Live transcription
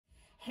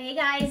Hey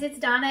guys, it's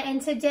Donna,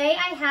 and today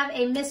I have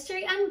a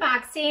mystery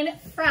unboxing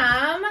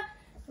from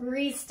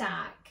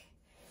Restoq.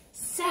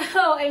 So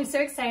I'm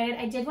so excited.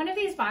 I did one of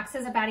these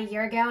boxes about a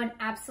year ago and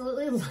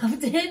absolutely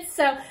loved it.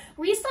 So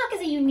Restoq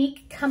is a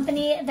unique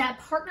company that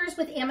partners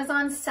with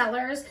Amazon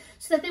sellers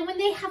so that then when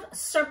they have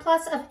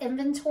surplus of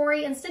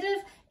inventory, instead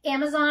of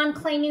Amazon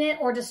claiming it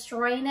or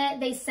destroying it,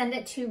 they send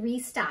it to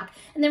Restoq.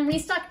 And then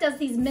Restoq does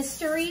these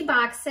mystery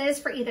boxes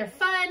for either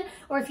fun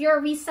or if you're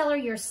a reseller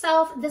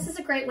yourself, this is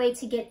a great way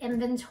to get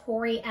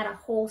inventory at a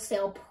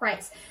wholesale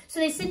price.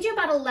 So they send you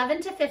about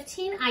 11 to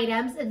 15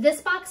 items.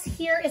 This box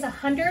here is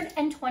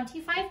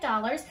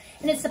 $125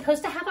 and it's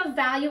supposed to have a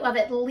value of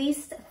at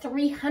least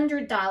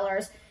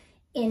 $300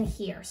 in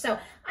here. So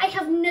I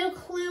have no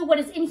clue what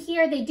is in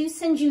here. They do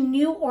send you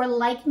new or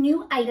like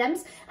new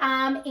items.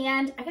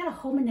 And I got a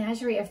whole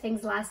menagerie of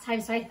things last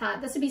time. So I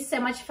thought this would be so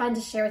much fun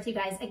to share with you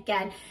guys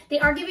again. They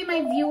are giving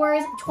my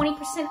viewers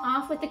 20%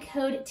 off with the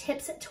code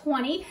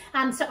TIPS20.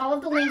 So all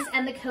of the links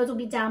and the codes will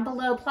be down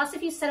below. Plus,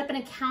 if you set up an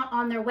account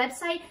on their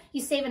website,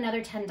 you save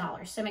another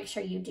 $10. So make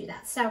sure you do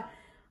that. So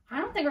I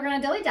don't think we're gonna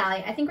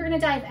dilly-dally. I think we're gonna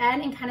dive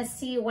in and kind of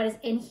see what is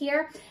in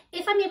here.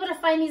 If I'm able to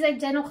find these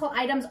identical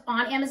items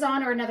on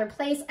Amazon or another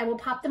place, I will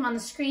pop them on the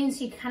screen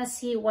so you can kind of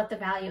see what the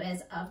value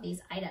is of these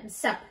items.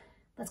 So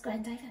let's go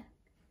ahead and dive in.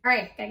 All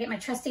right, gotta get my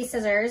trusty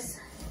scissors.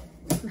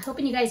 I'm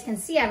hoping you guys can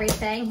see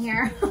everything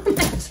here on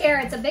my chair.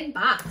 It's a big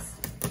box.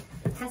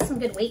 It has some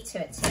good weight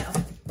to it too.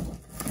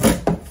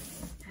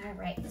 All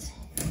right.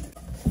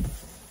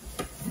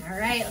 All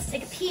right, let's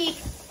take a peek.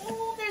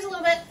 Oh, there's a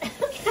little bit,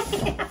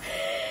 okay.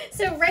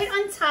 So right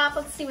on top,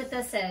 let's see what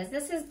this is.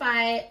 This is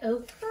by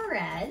Ochre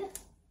Red.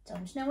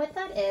 Don't know what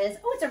that is.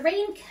 Oh, it's a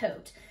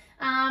raincoat.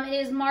 It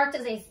is marked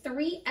as a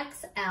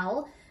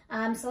 3XL.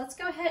 So let's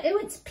go ahead. Oh,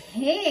 it's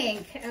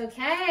pink.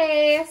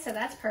 Okay, so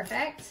that's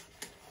perfect.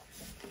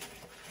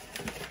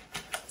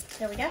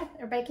 There we go.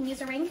 Everybody can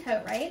use a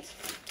raincoat, right?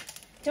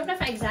 Don't know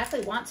if I exactly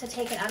want to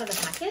take it out of the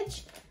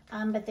package,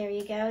 but there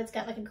you go. It's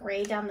got like a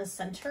gray down the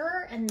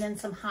center and then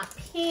some hot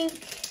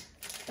pink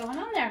going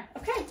on there.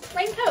 Okay,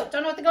 raincoat.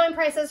 Don't know what the going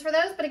price is for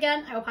those, but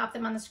again, I will pop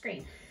them on the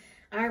screen.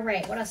 All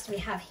right, what else do we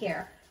have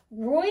here?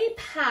 Roy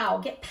Pow,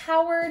 get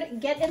powered,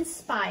 get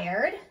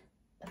inspired.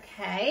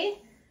 Okay,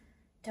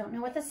 don't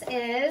know what this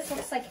is.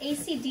 Looks like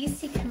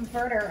AC/DC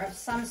converter of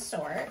some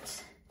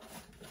sort.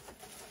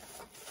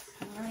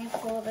 Let me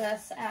pull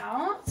this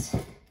out.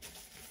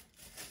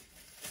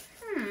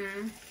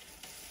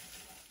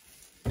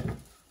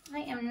 I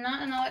am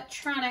not an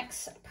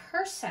electronics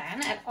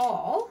person at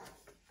all.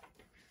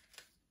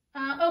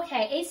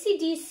 Okay,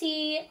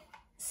 AC/DC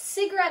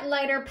cigarette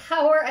lighter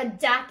power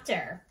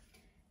adapter.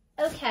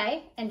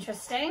 Okay,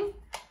 interesting.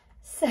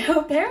 So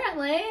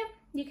apparently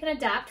you can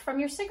adapt from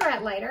your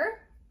cigarette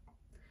lighter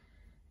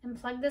and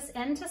plug this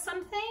into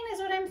something is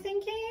what I'm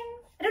thinking.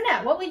 I don't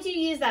know. What would you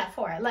use that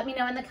for? Let me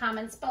know in the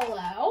comments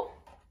below.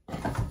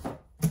 All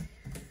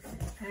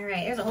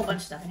right, there's a whole bunch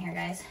of stuff in here,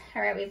 guys.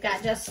 All right, we've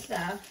got just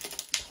the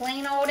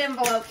plain old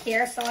envelope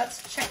here, so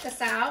let's check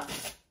this out.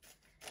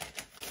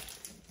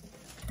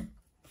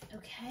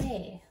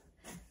 Okay,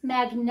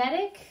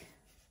 magnetic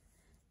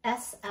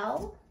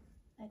SL.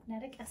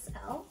 Magnetic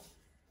SL.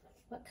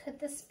 What could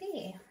this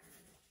be?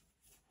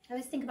 I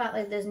always think about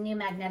like those new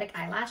magnetic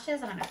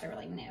eyelashes. I don't know if they're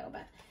really new,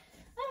 but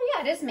oh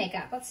yeah, it is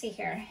makeup. Let's see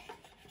here.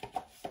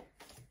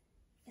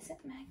 Is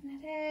it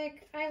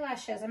magnetic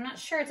eyelashes? I'm not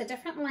sure. It's a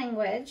different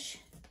language.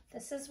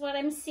 This is what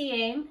I'm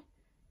seeing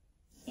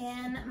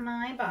in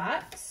my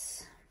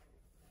box.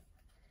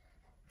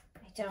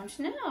 I don't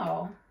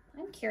know.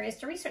 I'm curious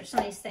to research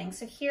some of these things.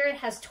 So here it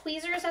has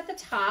tweezers at the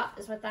top,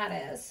 is what that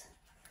is.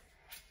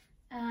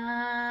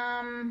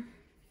 I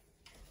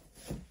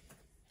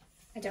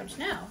don't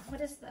know. What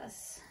is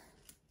this?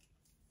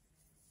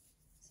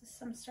 Is this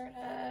some sort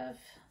of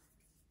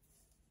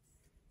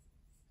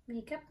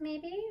makeup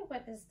maybe?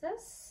 What is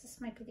this? This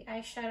might be the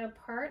eyeshadow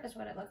part is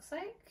what it looks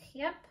like.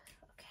 Yep.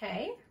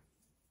 Okay.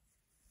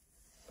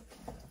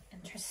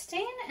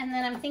 Interesting. And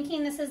then I'm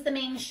thinking this is the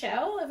main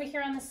show over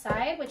here on the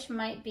side, which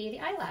might be the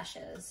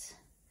eyelashes.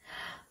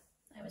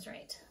 I was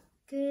right.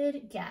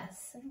 Good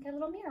guess. I think got a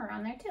little mirror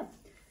on there too.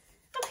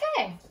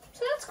 Okay,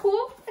 so that's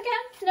cool.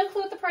 Again, no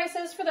clue what the price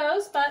is for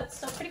those, but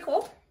still pretty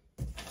cool.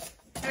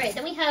 All right,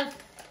 then we have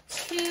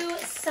two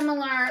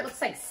similar, it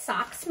looks like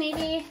socks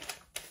maybe.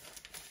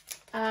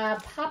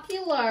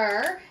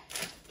 Popular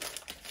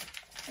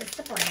is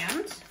the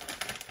brand.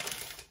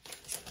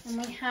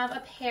 And we have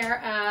a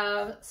pair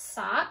of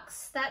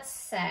socks that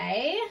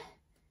say,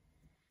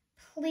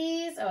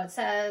 please, oh, it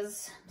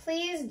says,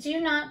 please do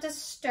not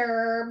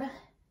disturb.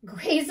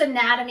 Grey's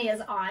Anatomy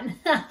is on.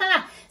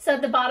 So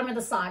at the bottom of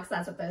the socks,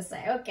 that's what those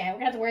say. Okay, we're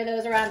gonna have to wear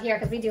those around here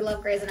because we do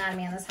love Grey's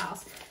Anatomy in this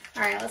house.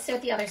 All right, let's see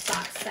what the other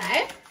socks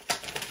say.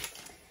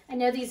 I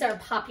know these are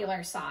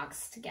popular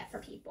socks to get for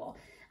people.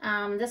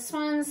 This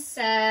one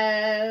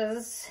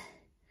says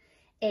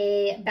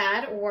a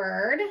bad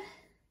word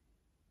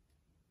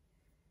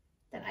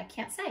that I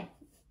can't say.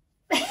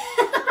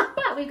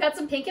 But we've got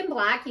some pink and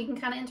black. You can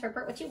kind of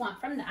interpret what you want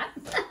from that.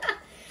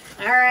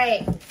 All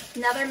right,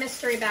 another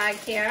mystery bag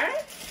here.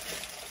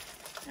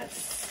 Let's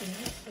see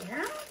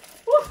here.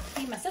 Woo, I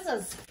need my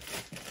scissors.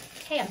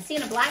 Okay, I'm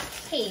seeing a black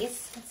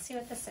case. Let's see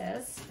what this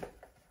is.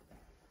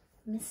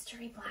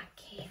 Mystery black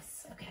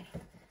case. Okay.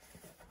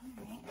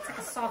 All right, it's like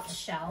a soft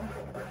shell.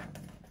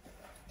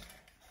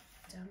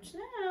 Don't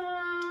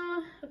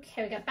know.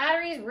 Okay, we got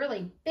batteries,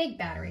 really big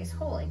batteries.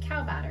 Holy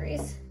cow,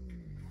 batteries.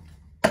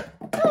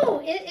 Oh,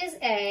 it is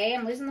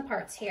I'm losing the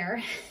parts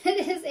here.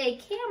 It is a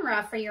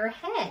camera for your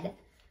head.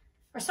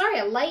 Or sorry,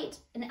 an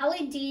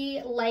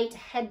LED light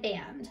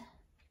headband.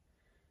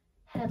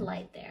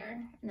 Headlight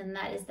there. And then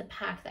that is the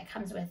pack that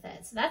comes with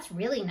it. So that's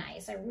really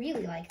nice. I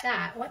really like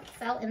that. What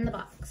fell in the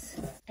box?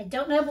 I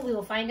don't know, but we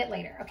will find it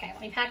later. Okay, let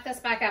me pack this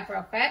back up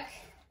real quick.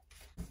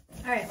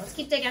 All right, let's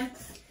keep digging.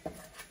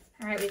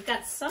 All right, we've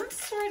got some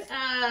sort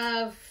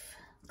of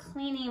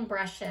cleaning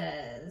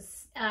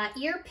brushes.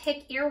 Ear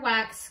pick,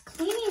 earwax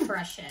cleaning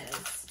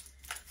brushes.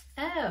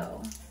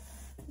 Oh,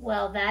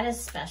 well, that is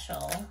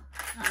special.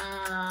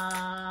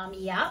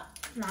 Yep,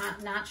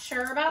 not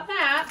sure about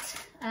that.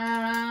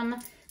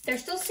 They're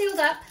still sealed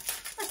up.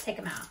 Let's take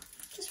them out,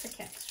 just for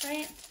kicks,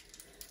 right?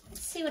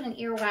 Let's see what an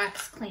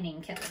earwax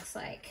cleaning kit looks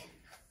like.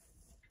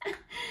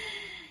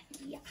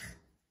 Yeah,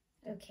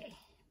 okay.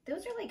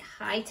 Those are like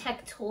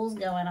high-tech tools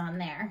going on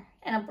there.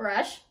 And a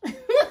brush.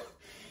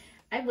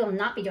 I will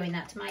not be doing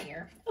that to my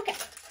ear. Okay.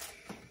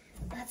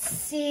 Let's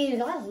see. A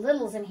lot of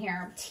littles in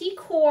here.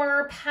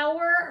 T-Core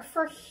Power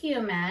for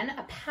Human.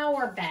 A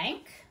power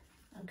bank.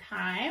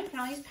 Okay. We can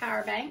all use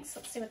power banks.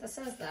 Let's see what this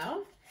is,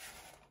 though.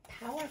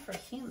 Power for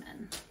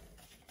Human.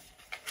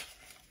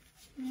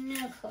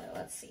 No clue.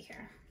 Let's see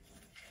here.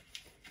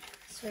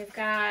 So we've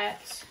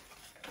got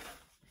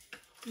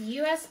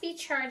USB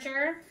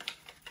charger.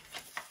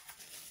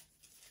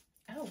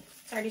 Oh,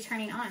 it's already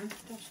turning on.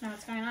 Don't know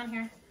what's going on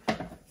here.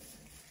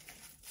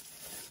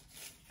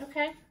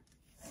 Okay.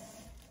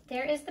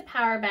 There is the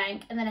power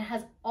bank, and then it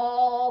has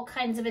all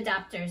kinds of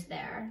adapters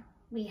there.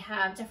 We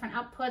have different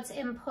outputs,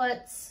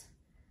 inputs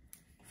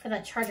for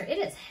that charger. It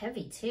is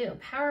heavy too.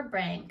 Power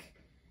bank.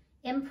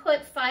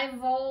 Input 5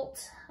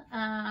 volt,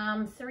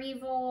 3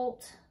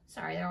 volt.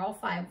 Sorry, they're all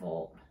 5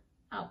 volt.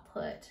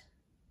 Output.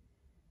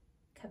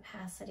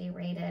 Capacity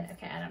rated.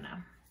 Okay, I don't know.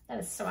 That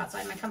is so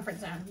outside my comfort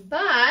zone, but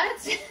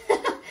I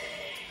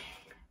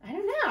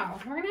don't know.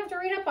 We're gonna have to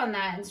read up on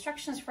that.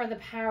 Instructions for the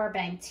power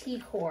bank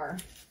T-Core.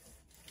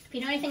 If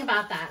you know anything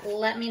about that,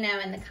 let me know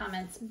in the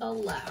comments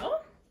below.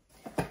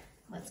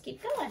 Let's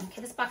keep going. Okay,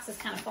 this box is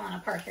kind of falling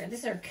apart here.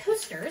 These are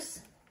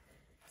coasters,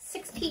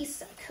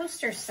 6-piece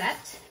coaster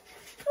set.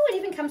 Oh, it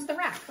even comes with the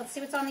rack. Let's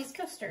see what's on these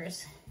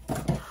coasters.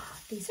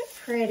 These are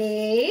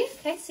pretty.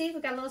 Okay, see,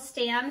 we've got a little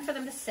stand for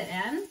them to sit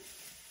in.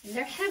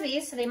 They're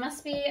heavy, so they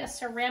must be a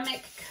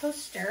ceramic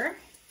coaster.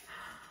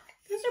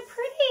 Those are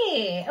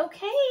pretty.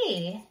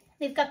 Okay.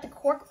 They've got the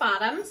cork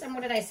bottoms. And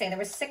what did I say? There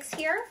were 6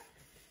 here.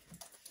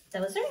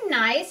 Those are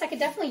nice. I could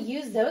definitely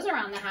use those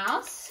around the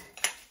house.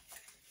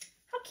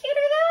 How cute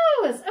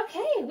are those?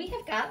 Okay, we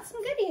have got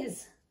some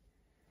goodies.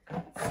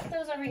 Let's put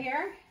those over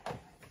here.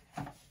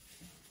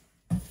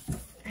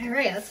 All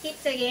right, let's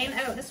keep digging.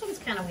 Oh, this one's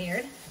kind of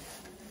weird.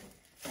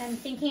 I'm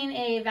thinking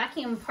a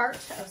vacuum part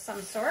of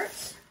some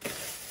sort.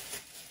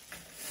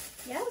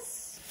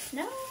 Yes,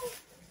 no,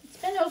 it's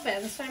been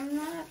open, so I'm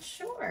not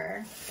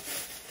sure.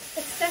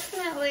 It's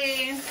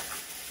definitely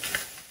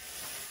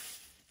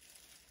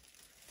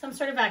some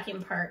sort of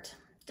vacuum part.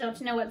 Don't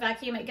know what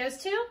vacuum it goes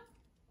to,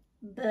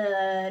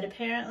 but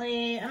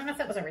apparently, I don't know if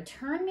that was a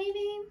return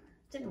maybe.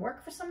 Didn't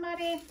work for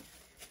somebody.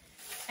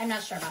 I'm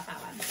not sure about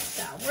that one.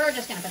 So we're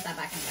just gonna put that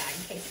back in the bag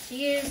in case it's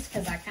used,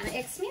 because that kind of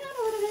icks me out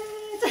a little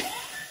bit.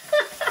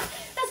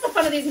 That's the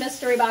fun of these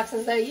mystery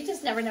boxes though. You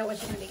just never know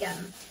what you're gonna be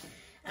getting.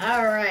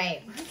 All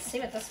right, let's see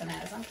what this one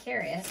is. I'm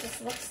curious.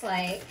 This looks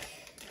like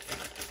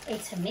a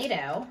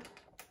tomato,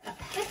 a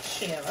pet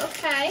shoe.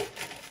 Okay.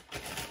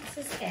 This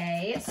is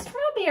a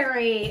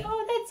strawberry.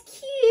 Oh, that's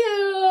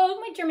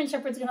cute. My German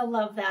Shepherd's gonna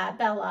love that,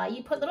 Bella.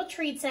 You put little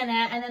treats in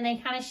it and then they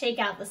kind of shake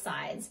out the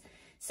sides.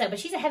 So, but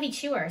she's a heavy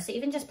chewer. So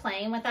even just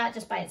playing with that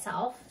just by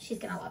itself, she's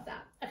gonna love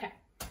that. Okay.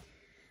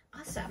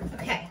 Awesome.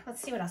 Okay,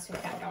 let's see what else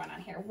we've got going on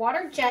here.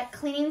 Water jet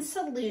cleaning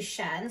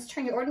solutions.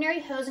 Turn your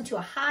ordinary hose into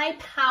a high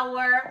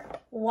power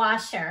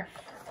washer.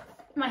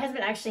 My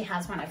husband actually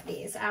has one of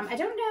these. I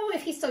don't know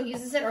if he still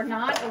uses it or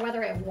not, or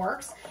whether it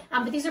works,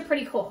 but these are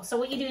pretty cool. So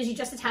what you do is you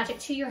just attach it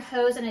to your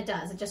hose and it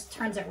does. It just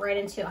turns it right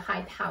into a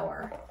high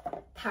power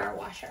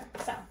washer.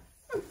 So,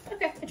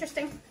 okay,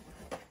 interesting.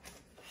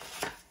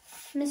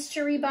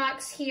 Mystery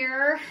box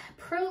here.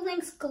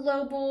 ProLinks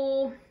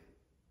Global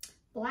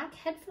black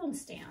headphone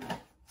stand.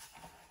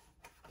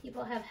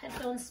 People have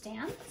headphone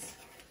stands.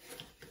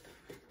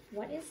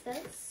 What is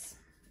this?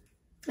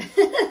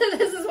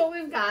 This is what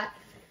we've got.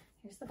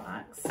 Here's the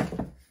box.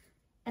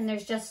 And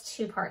there's just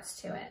 2 parts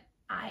to it.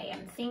 I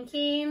am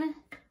thinking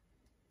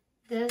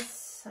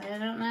this, I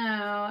don't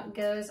know,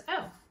 goes,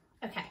 oh,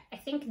 okay. I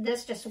think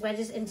this just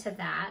wedges into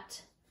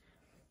that.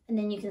 And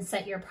then you can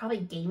set your probably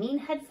gaming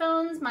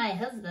headphones. My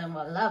husband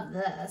will love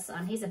this.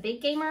 He's a big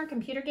gamer,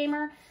 computer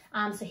gamer.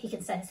 So he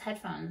can set his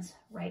headphones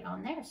right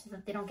on there so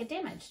that they don't get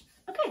damaged.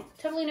 Okay,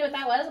 totally knew what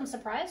that was. I'm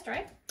surprised,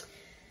 right?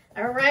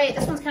 All right,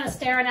 this one's kind of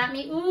staring at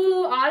me.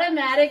 Ooh,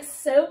 automatic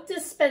soap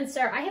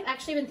dispenser. I have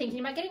actually been thinking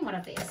about getting one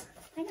of these.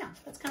 I know,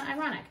 that's kind of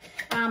ironic.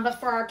 But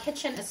for our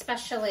kitchen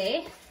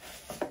especially,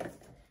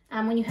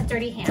 when you have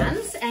dirty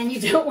hands and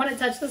you don't want to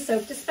touch the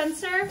soap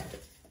dispenser,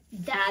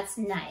 that's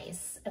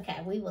nice.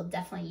 Okay, we will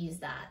definitely use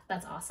that.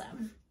 That's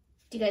awesome.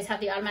 Do you guys have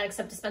the automatic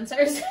soap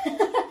dispensers?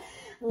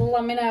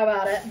 Let me know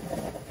about it.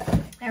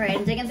 All right,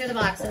 I'm digging through the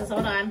boxes.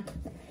 Hold on.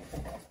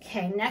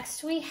 Okay,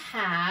 next we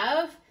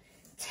have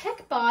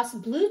Tech Boss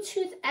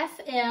Bluetooth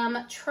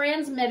FM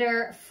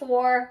transmitter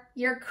for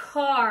your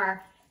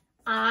car.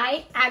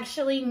 I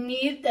actually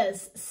need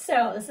this.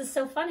 So this is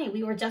so funny.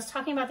 We were just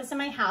talking about this in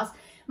my house.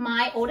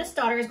 My oldest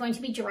daughter is going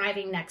to be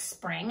driving next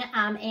spring,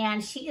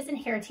 and she is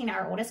inheriting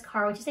our oldest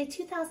car, which is a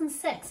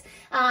 2006.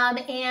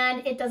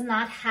 And it does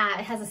not have,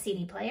 it has a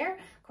CD player.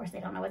 Of course, they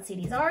don't know what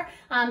CDs are.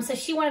 So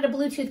she wanted a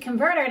Bluetooth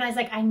converter, and I was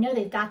like, I know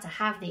they've got to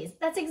have these.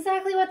 That's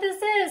exactly what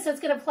this is. So it's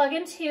going to plug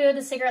into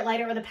the cigarette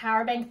lighter or the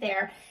power bank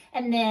there,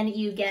 and then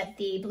you get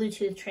the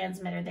Bluetooth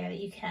transmitter there that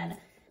you can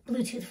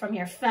Bluetooth from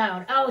your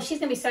phone. Oh, she's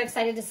going to be so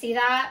excited to see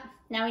that.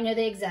 Now we know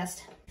they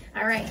exist.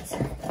 All right.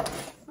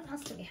 What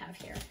else do we have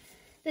here?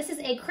 This is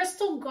a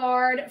crystal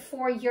guard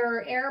for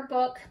your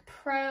MacBook,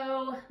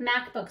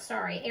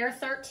 Air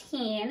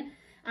 13.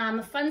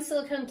 Fun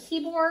silicone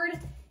keyboard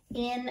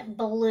in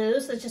blue.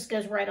 So it just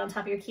goes right on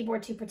top of your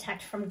keyboard to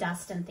protect from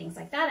dust and things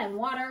like that and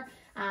water.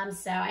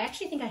 So I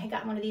actually think I had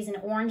gotten one of these in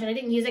orange, and I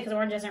didn't use it because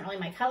orange isn't really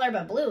my color,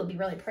 but blue would be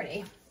really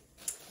pretty.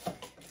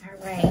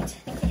 All right, I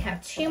think we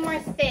have two more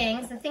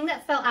things. The thing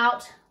that fell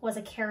out was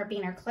a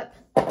carabiner clip.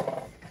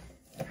 All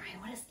right,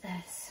 what is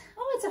this?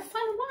 Oh, it's a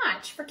fun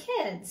watch for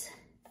kids.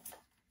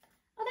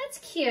 Oh, that's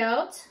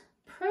cute.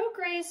 Pro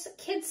Grace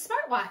Kids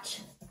Smartwatch.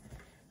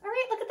 All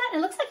right, look at that.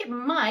 It looks like it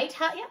might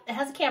have, yeah, it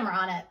has a camera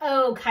on it.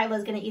 Oh,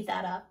 Kyla's gonna eat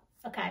that up.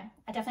 Okay,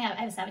 I have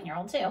a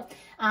 7-year-old too.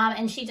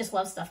 And she just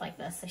loves stuff like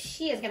this. So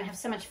she is gonna have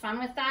so much fun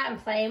with that and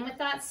playing with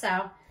that.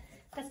 So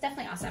that's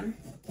definitely awesome.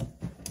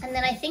 And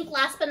then I think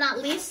last but not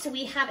least,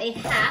 we have a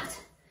hat.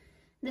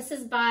 This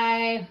is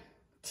by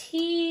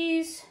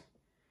Tees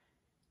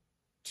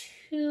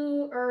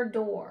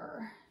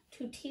Tourdor.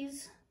 Two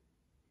T's?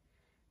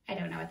 I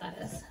don't know what that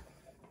is.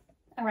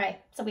 All right,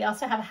 so we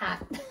also have a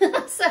hat.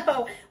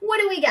 So what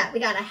do we got?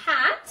 We got a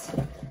hat,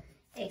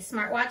 a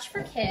smartwatch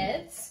for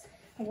kids.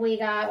 We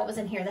got, what was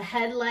in here? The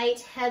headlamp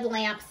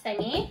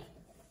thingy,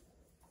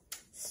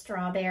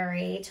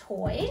 strawberry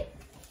toy,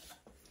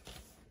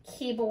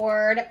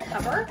 keyboard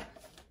cover.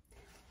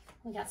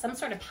 We got some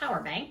sort of power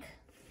bank.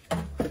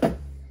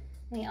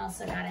 We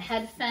also got a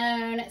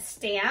headphone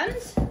stand,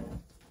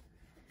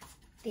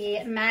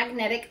 the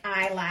magnetic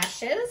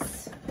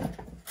eyelashes,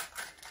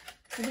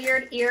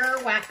 weird ear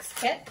wax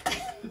kit.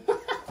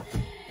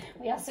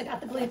 We also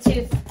got the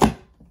Bluetooth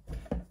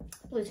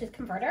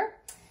converter.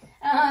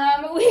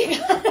 We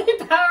got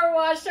a power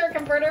washer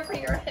converter for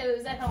your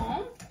hose at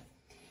home.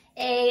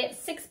 A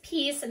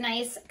 6-piece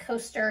nice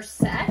coaster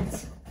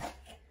set.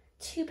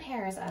 2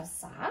 pairs of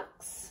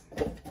socks.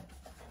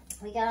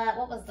 We got,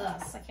 what was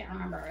this? I can't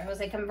remember. It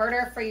was a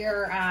converter for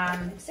your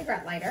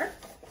cigarette lighter.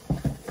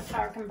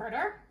 Power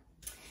converter.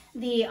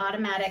 The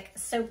automatic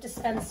soap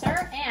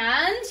dispenser.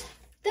 And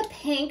the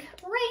pink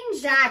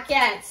rain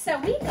jacket. So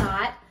we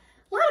got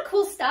a lot of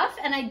cool stuff,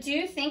 and I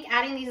do think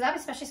adding these up,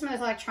 especially some of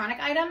those electronic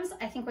items,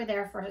 I think we're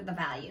there for the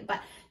value.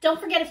 But don't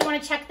forget, if you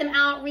want to check them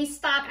out,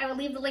 Restoq, I will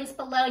leave the links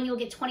below, and you will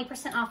get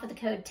 20% off with the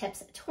code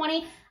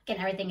TIPS20. Again,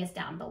 everything is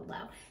down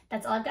below.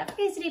 That's all I've got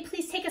for you guys today.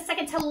 Please take a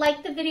second to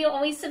like the video,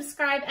 always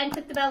subscribe, and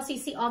click the bell so you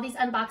see all these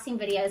unboxing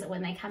videos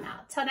when they come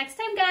out. Till next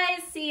time,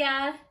 guys. See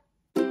ya.